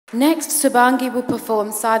Next, Subaangi will perform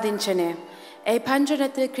Sadinchane, a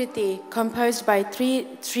Pancharathna Krithi composed by Sri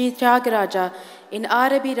Tyagaraja in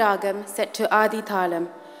Arabi Ragam set to Adi Thalam.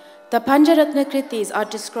 The Pancharathna Krithis are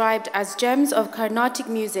described as gems of Carnatic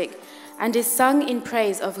music and is sung in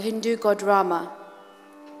praise of Hindu god Rama.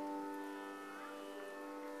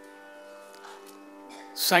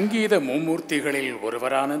 சங்கீத மும்மூர்த்திகளில்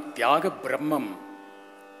ஒருவரான தியாக பிரம்மம்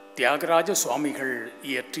தியாகராஜ சுவாமிகள்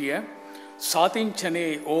இயற்றிய சாதிஞ்சனே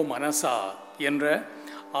ஓ மனசா என்ற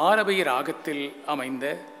ஆரபி ராகத்தில் அமைந்த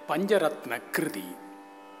பஞ்சரத்ன கிருதி.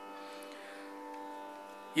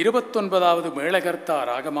 29வது மேளகர்த்தா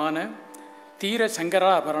ராகமான தீர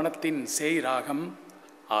சங்கராபரணத்தின் சேய் ராகம்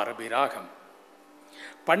ஆரபி ராகம்.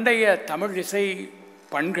 பண்டைய தமிழிசை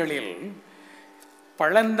பண்களில்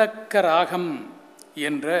பழந்தக்க ராகம்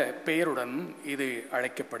என்ற பெயருடன் இது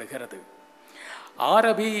அழைக்கப்படுகிறது.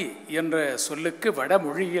 ஆரபி என்ற சொல்லுக்கு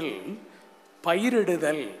வடமொழியில்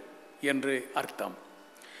பயிரிடுதல் என்று அர்த்தம்.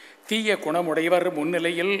 தீய குணமுடையவர்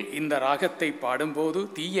முன்னிலையில் இந்த ராகத்தை பாடும்போது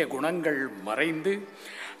தீய குணங்கள் மறைந்து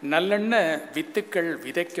நல்லெண்ண வித்துக்கள்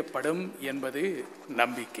விதைக்கப்படும் என்பது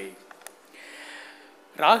நம்பிக்கை.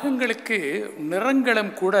 ராகங்களுக்கு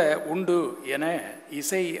நிறங்களும் கூட உண்டு என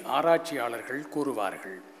இசை ஆராய்ச்சியாளர்கள்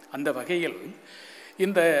கூறுவார்கள். அந்த வகையில்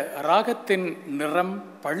இந்த ராகத்தின் நிறம்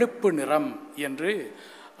பழுப்பு நிறம் என்று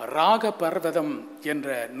ராக பர்வதம் என்ற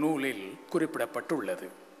நூலில் குறிப்பிடப்பட்டுள்ளது.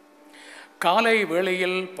 காலை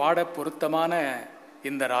வேளையில் பாட பொருத்தமான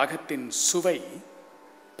இந்த ராகத்தின் சுவை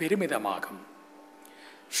பெருமிதமாகும்.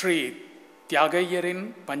 ஸ்ரீ தியாகையரின்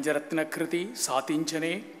பஞ்சரத்ன கிருதி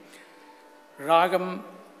சாதிஞ்சனே, ராகம்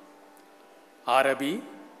ஆரபி,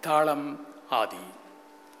 தாளம் ஆதி.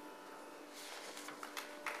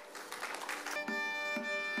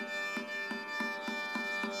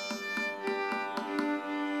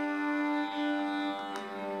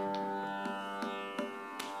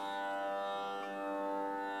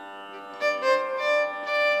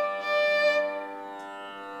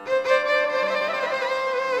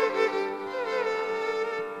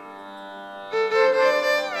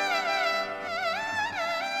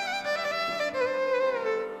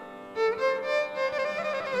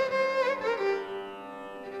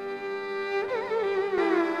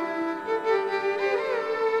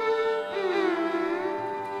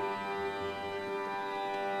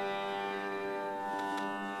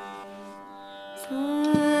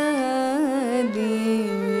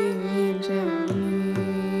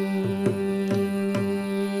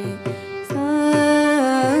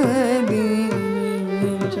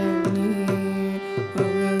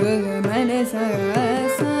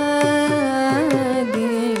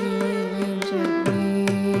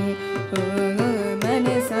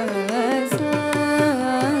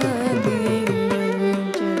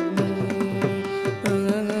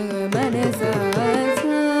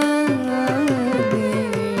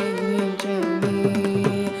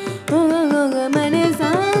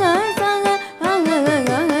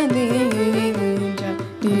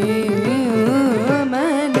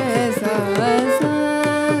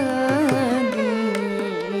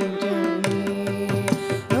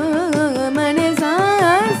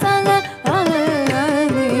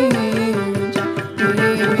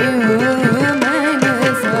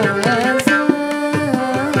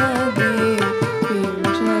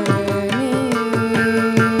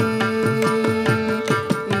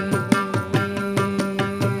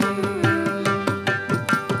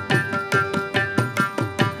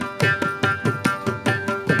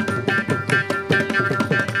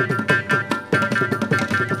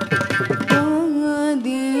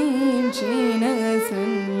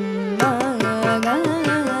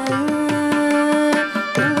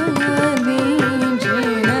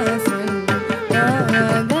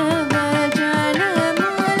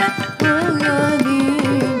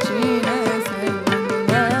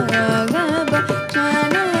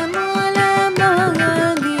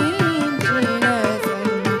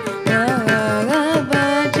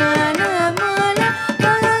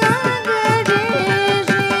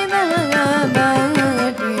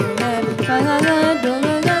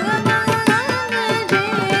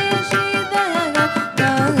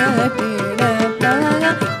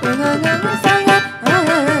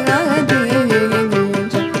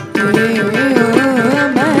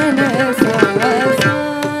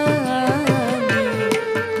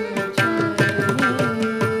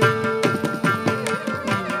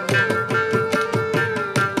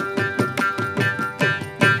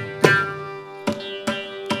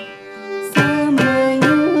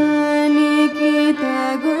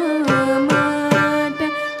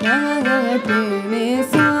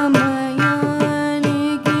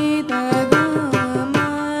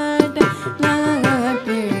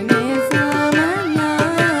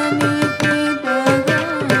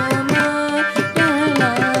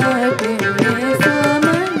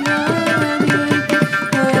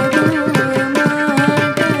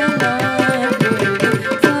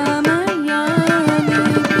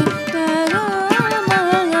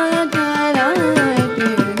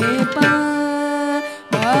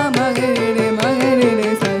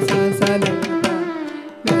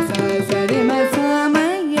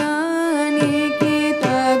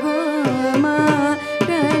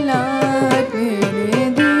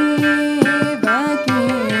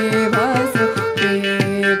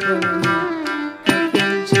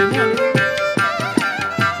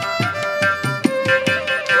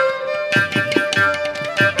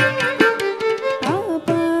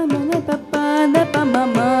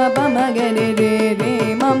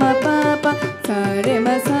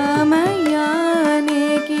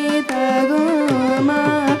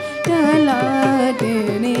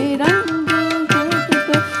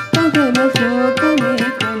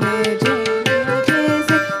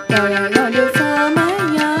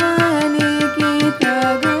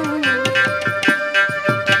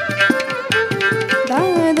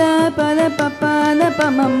 papa da pa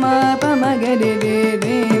mama pa ma ga re re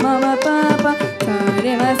re mama papa sa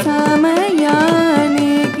re ma sa ma ya ni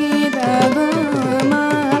ki da go ma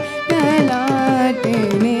kalate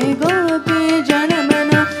ne gopi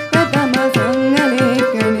janamana ta ma sangale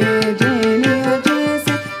kane jeni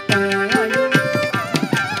ajese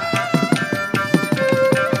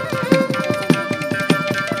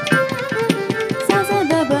sa sa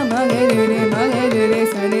da pa ma ga re re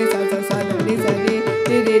sa re sa sa sa da re sa re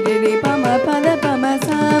re re re pa ma pa da pa ma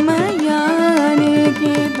sa ma ya ni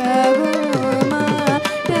ki da go ma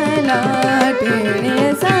kalate ne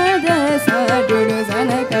sa da sa du du sa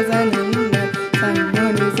na ka sa na na sa no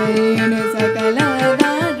ni sa ni sa ka la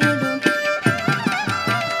da du du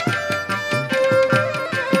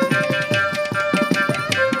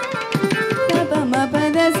da pa ma pa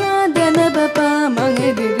da sa da na pa pa ma ga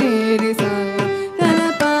re re re sa da na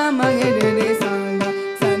pa ma ga re re sa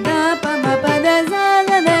sa da pa ma pa da sa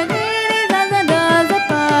da da re re sa sa da sa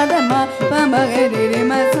pa da ma pa ma ga re re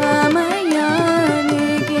ma sa ma ya ni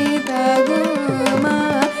ki da go ma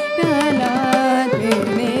kala te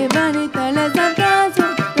ne bani tala sa ka su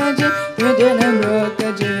ka je yudana mrota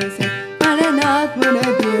je se paranat muna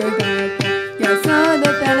diya ga ya sa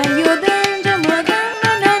da tala yudan jamoda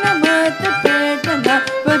na na mat peta na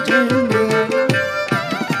pajundu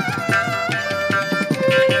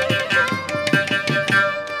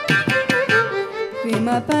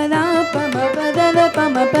Rima pada pa ma pada da pa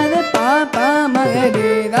ma pada pa pa ma ga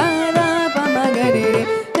re da da pa ma ga re re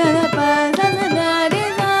da da pa sa sa da re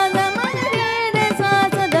sa sa ma ga re re sa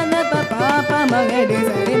sa da da pa pa pa ma ga re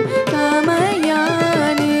sa re sa ma ya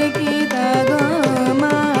ni ki da go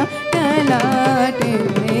ma kala te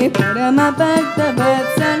ne parama bhakta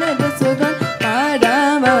vatsala de sugam pada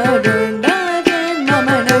ma dunda jen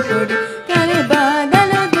mama na kodi kare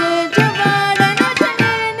badala de javada na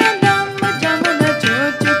chane na dhamma jamana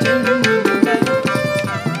chuchu chunda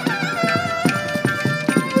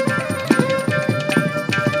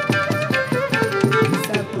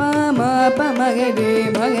sa pa ma ga re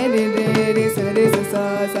re sa re sa sa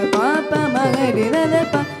sa pa pa ma ga re da da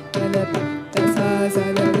pa da pa da sa sa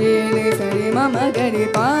da re re sa re ma ma ga re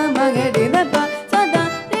pa ma ga re da pa sa da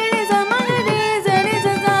re re sa ma ga re sa re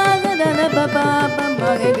sa sa sa da da pa pa pa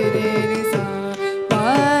ma ga re re sa pa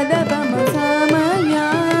da pa ma sa ma ya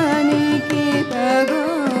ni ki da go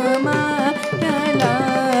ma kala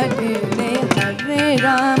te ne Hare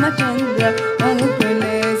Ramachandra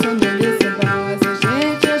Anukule Sundari Subhasa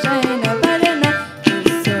Shesha Shaina Parana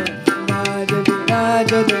Kisso Raja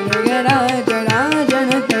Raja Durga Raja Raja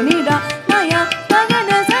Natanida Maya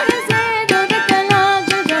Pagana Sarase Dodakala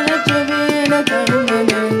Jajara Chavela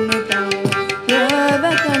Karnananata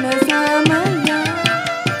Yavakana Samaya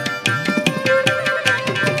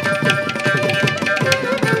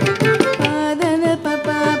Padana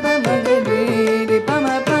Papa Pama Gare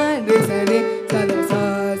Pama Padre Sare Sada Sa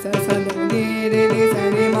Sa Sada Re Re Re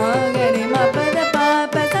Sare Ma Gare Ma Pada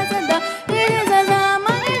Papa Sa Sada Re Re Sa Sa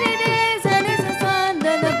Ma Gare Re Sa Re Sa Sa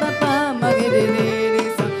Da Da Papa Ma Gare Re Re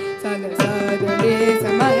Sa Sada Sa Da Re Sa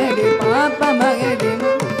Ma Gare Papa Ma Gare Ma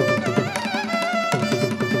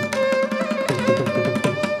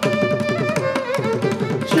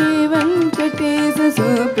Shri Venkatesa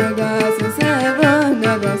Supragasa Sarva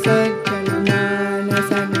Naga Satchana Mana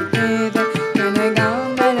Saniteta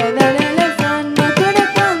Kanagambara Dalala Sanna Kuda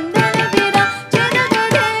Kandala Vira Chana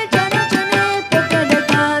Gare Chana Chane Pakada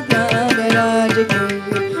Kata Garaja Kiri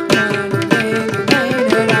Mana Dena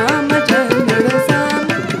Dena Ramachandra Sam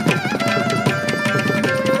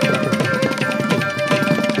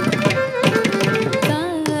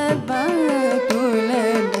Sarva Kula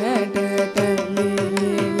Data Tali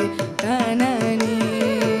Tanani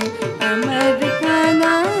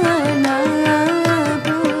Amerikana Na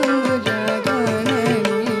Puja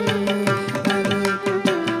Ganani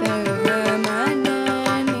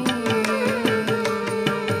Manani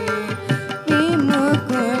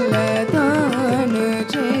Vimukula Thonu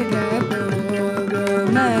Chira Puga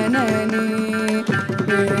Manani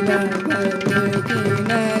Vila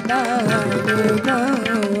Kina Talu Go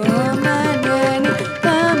Manani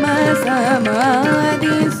Kama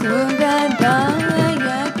Samadhi Sugam